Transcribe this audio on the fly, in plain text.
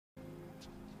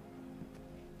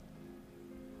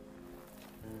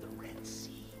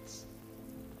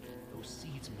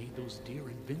made those deer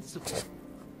invincible.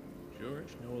 George,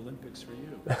 no Olympics for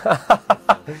you.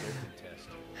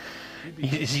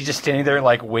 Is he just standing there,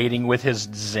 like, waiting with his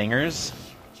zingers?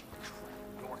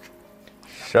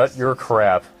 Shut your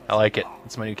crap. I like it.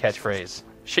 It's my new catchphrase.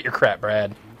 Shut your crap,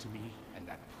 Brad. To me, and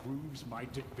that proves my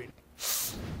divinity.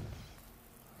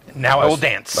 Now I will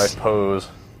dance. Nice pose.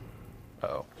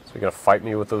 Uh-oh. So you're gonna fight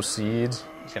me with those seeds?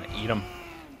 He's gonna eat them.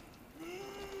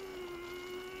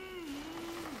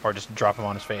 Or just drop him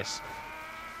on his face.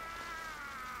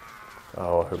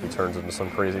 Oh, I hope he turns into some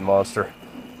crazy monster.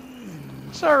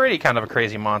 It's already kind of a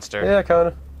crazy monster. Yeah,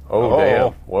 kinda. Oh,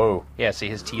 damn. Whoa. Yeah, see,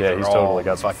 his teeth Yeah, are he's all totally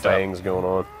got some fucked up. fangs going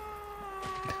on.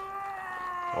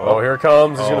 Oh, here it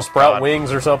comes. He's gonna sprout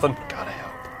wings or something. Gotta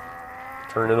help.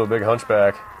 Turn into a big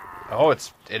hunchback. Oh,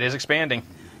 it is expanding.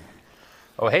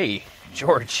 Oh, hey,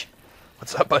 George.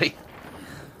 What's up, buddy?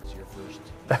 It's your first.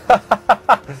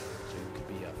 So you could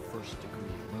be a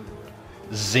first-degree murderer.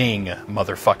 Zing,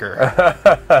 motherfucker.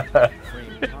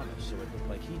 Framed Thomas so it looked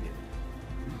like he did.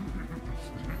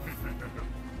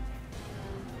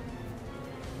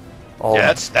 Oh,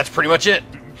 Yeah, that's pretty much it.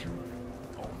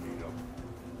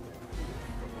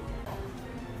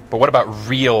 But what about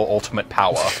real ultimate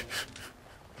power?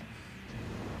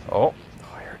 Oh.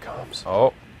 oh, here it comes.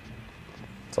 Oh.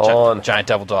 It's on. Giant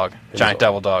devil dog. Giant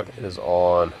devil dog. It is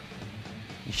on.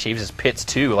 He shaves his pits,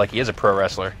 too, like he is a pro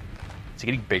wrestler. Is he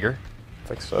getting bigger? I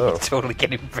think so. He's totally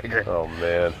getting bigger. Oh,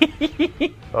 man.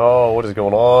 Oh, what is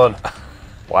going on?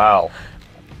 Wow.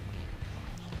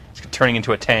 He's turning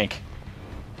into a tank.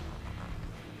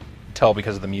 Tell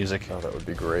because of the music. Oh, that would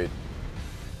be great.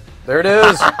 There it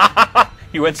is!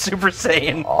 He went Super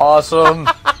Saiyan. Awesome!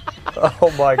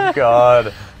 Oh my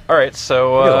god. Alright,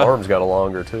 so... His arms got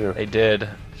longer, too. They did,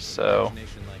 so...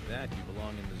 Nation like that, you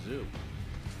belong in the zoo.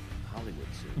 Hollywood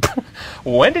zoo.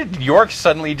 When did York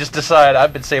suddenly just decide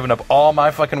I've been saving up all my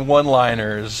fucking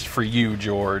one-liners for you,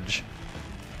 George?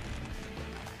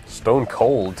 Stone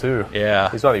cold, too. Yeah.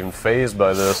 He's not even phased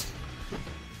by this.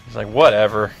 He's like,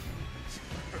 whatever.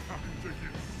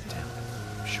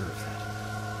 I'm sure of that.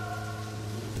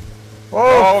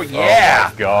 Oh, yeah!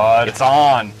 Oh my god. It's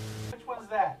on. Which one's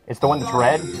that? It's the one that's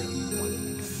red?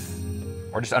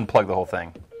 Or just unplug the whole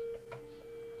thing.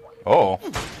 Oh.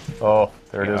 Oh,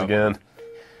 there it is Yeah. again.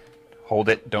 Hold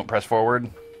it, don't press forward.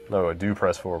 No, I do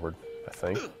press forward, I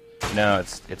think. No,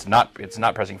 it's not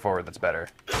pressing forward that's better.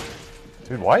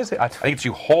 Dude, why is it... I think it's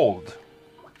you hold.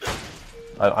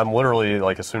 I'm literally,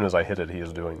 like, as soon as I hit it, he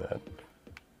is doing that.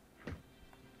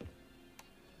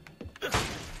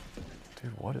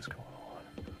 Dude, what is going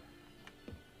on?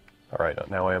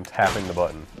 Alright, now I am tapping the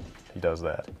button. He does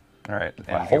that. Alright. If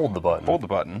I hold the button, Hold the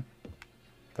button.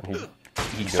 then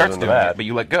He goes starts into doing that. it, but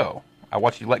you let go. I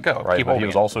watched you let go. Right, Keep but he holding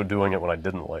was it. also doing it when I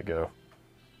didn't let go.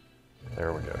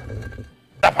 There we go.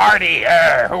 The party!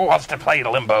 Who wants to play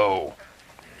limbo?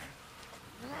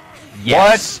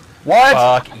 Yes. What?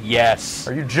 Fuck yes.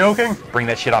 Are you joking? Bring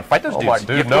that shit on. Fight those Oh dudes. my You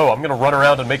dude, have no, to- I'm gonna run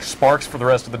around and make sparks for the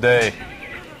rest of the day.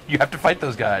 You have to fight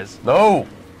those guys. No!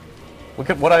 Look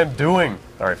at what I am doing.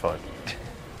 Alright, fine.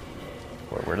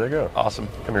 Where'd they go? Awesome.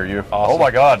 Come here, you. Awesome. Oh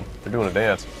my god, they're doing a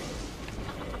dance.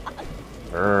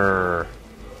 Grr.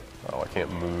 Oh, I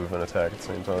can't move and attack at the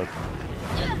same time.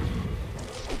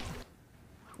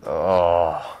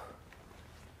 Oh.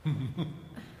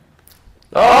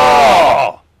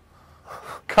 Oh!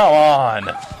 Come on.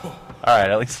 Alright,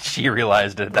 at least she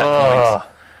realized it at that point.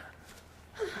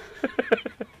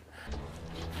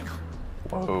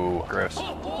 Whoa. Gross.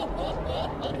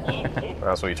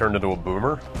 So he turned into a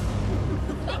boomer?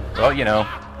 Well, you know,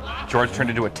 George turned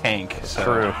into a tank, so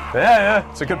True. Yeah,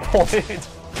 it's a good point.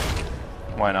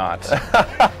 why not?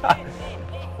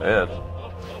 Man.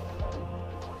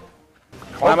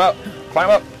 Climb up! Climb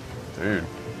up! Dude,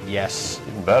 Yes.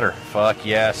 even better. Fuck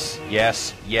yes.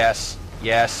 Yes. Yes.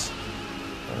 Yes.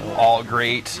 All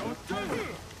great. Is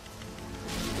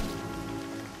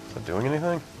that doing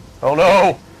anything? Oh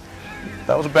no!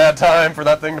 That was a bad time for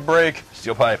that thing to break.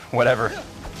 Steel pipe. Whatever.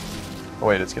 Oh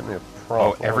wait, it's getting me a Oh,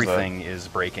 prompt. What was everything is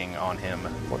breaking on him.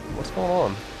 that? What's going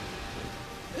on?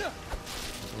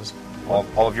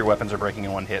 All of your weapons are breaking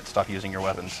in one hit. Stop using your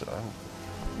weapons.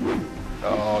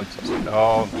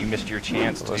 Oh, you missed your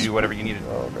chance to do whatever you needed.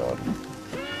 Oh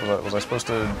god. Was I supposed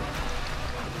to...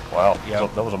 Wow,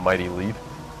 Yep. that was a mighty leap.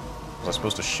 Was I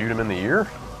supposed to shoot him in the ear?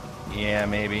 Yeah,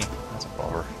 maybe. That's a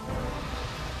bummer.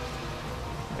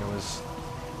 It was...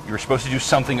 You were supposed to do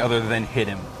something other than hit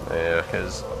him, Yeah.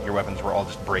 because your weapons were all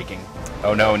just breaking.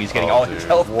 Oh no, and he's getting Oh, all dude, his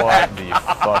health what back. the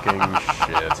fucking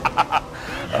shit.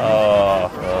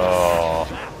 Oh.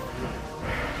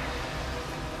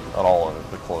 Not all of it,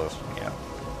 but close. Yeah.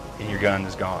 And your gun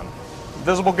is gone.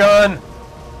 Invisible gun!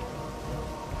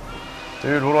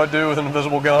 Dude, what do I do with an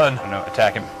invisible gun? I don't know,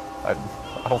 attack him. I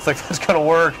don't think that's gonna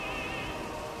work.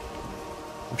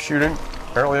 I'm shooting.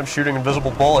 Apparently I'm shooting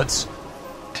invisible bullets.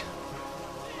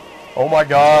 Oh my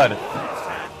god.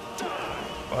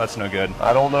 Well, that's no good.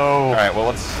 I don't know. Alright, well,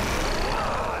 let's...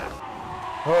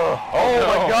 Oh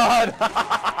my god!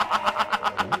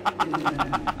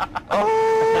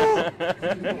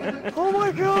 Oh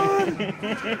my god!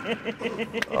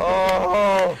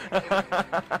 Oh!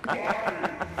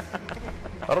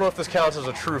 I don't know if this counts as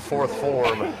a true fourth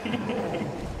form.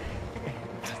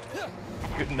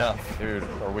 Good enough. Dude,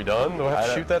 are we done? Do I have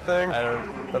to shoot that thing? I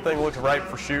don't... That thing looks ripe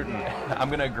for shooting. I'm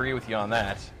gonna agree with you on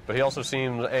that. But he also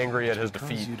seems angry at his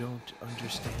defeat. You don't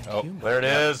understand Oh, humor. There it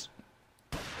is.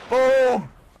 Boom!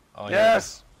 Oh,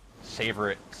 Yes! Savor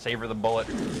it. Savor the bullet.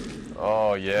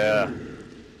 Oh, yeah.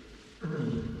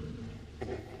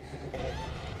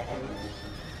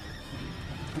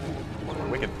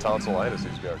 Wicked tonsillitis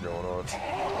he's got going on.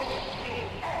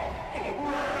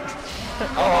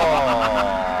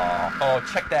 Oh,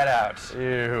 check that out.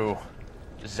 Ew.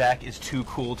 Zach is too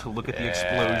cool to look at the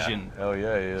explosion. Hell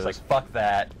yeah, he is. It's like, fuck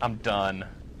that. I'm done.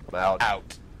 I'm out.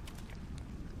 Out.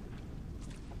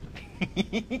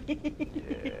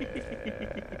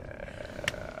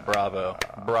 Bravo.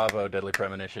 Bravo, Deadly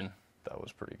Premonition. That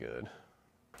was pretty good.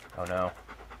 Oh no.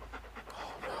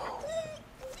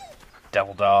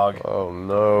 Devil dog. Oh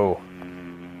no.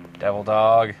 Devil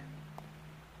dog.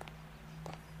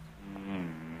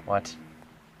 What?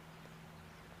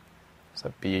 Is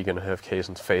that bee gonna have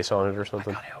Kaysen's face on it or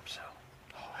something? God, I hope so.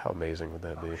 Oh, how amazing would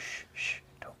that be? Shh, shh.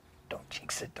 Don't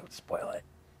jinx it. Don't spoil it.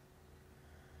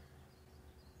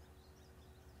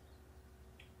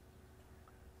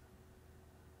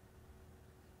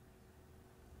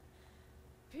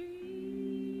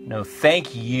 No,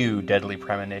 thank you, Deadly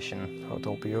Premonition. Oh,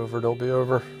 don't be over, don't be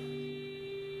over.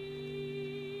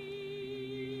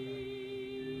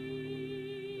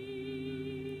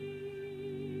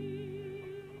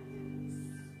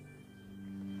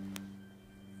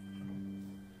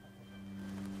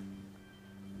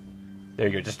 There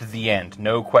you go, just at the end.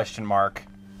 No question mark.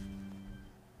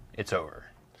 It's over.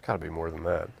 There's gotta be more than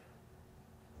that.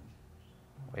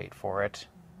 Wait for it.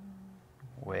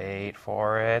 Wait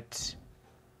for it.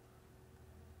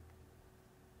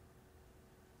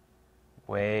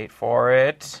 Wait for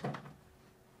it.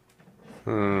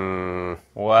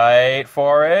 Wait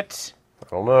for it. I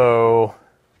don't know.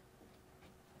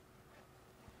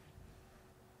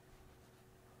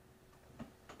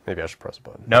 Maybe I should press a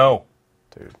button. No.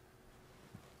 Dude.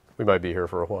 We might be here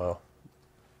for a while.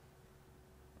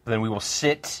 Then we will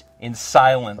sit in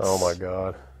silence. Oh my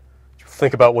god.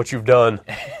 Think about what you've done.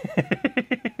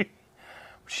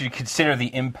 Should you consider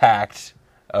the impact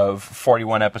of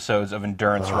 41 episodes of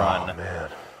Endurance Run? Oh man.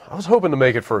 I was hoping to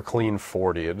make it for a clean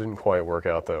 40. It didn't quite work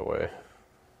out that way.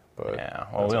 But Yeah,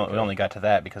 well, we only got to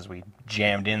that because we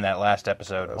jammed in that last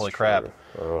episode. That's Holy true. crap.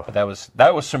 Ugh. But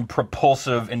that was some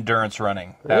propulsive endurance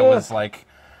running. That Yeah. was like...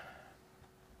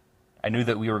 I knew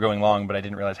that we were going long, but I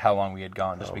didn't realize how long we had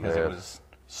gone just because man. it was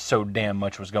so damn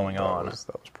much was going on. That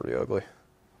was pretty ugly.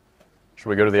 Should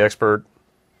we go to the expert?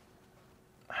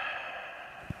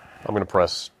 I'm going to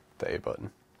press the A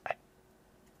button.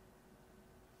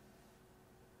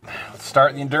 Let's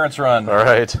start the endurance run. All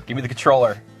right. Give me the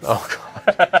controller. Oh,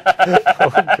 God.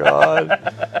 Oh, God.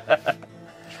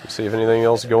 Should we see if anything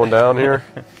else is going down here?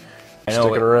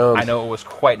 Sticking around. I know it was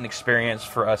quite an experience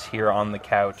for us here on the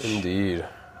couch. Indeed.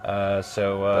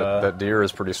 So That deer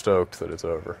is pretty stoked that it's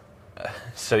over.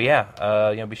 So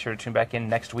yeah, be sure to tune back in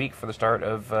next week for the start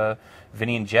of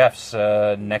Vinny and Jeff's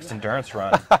next endurance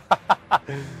run.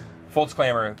 Full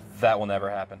disclaimer, that will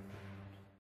never happen.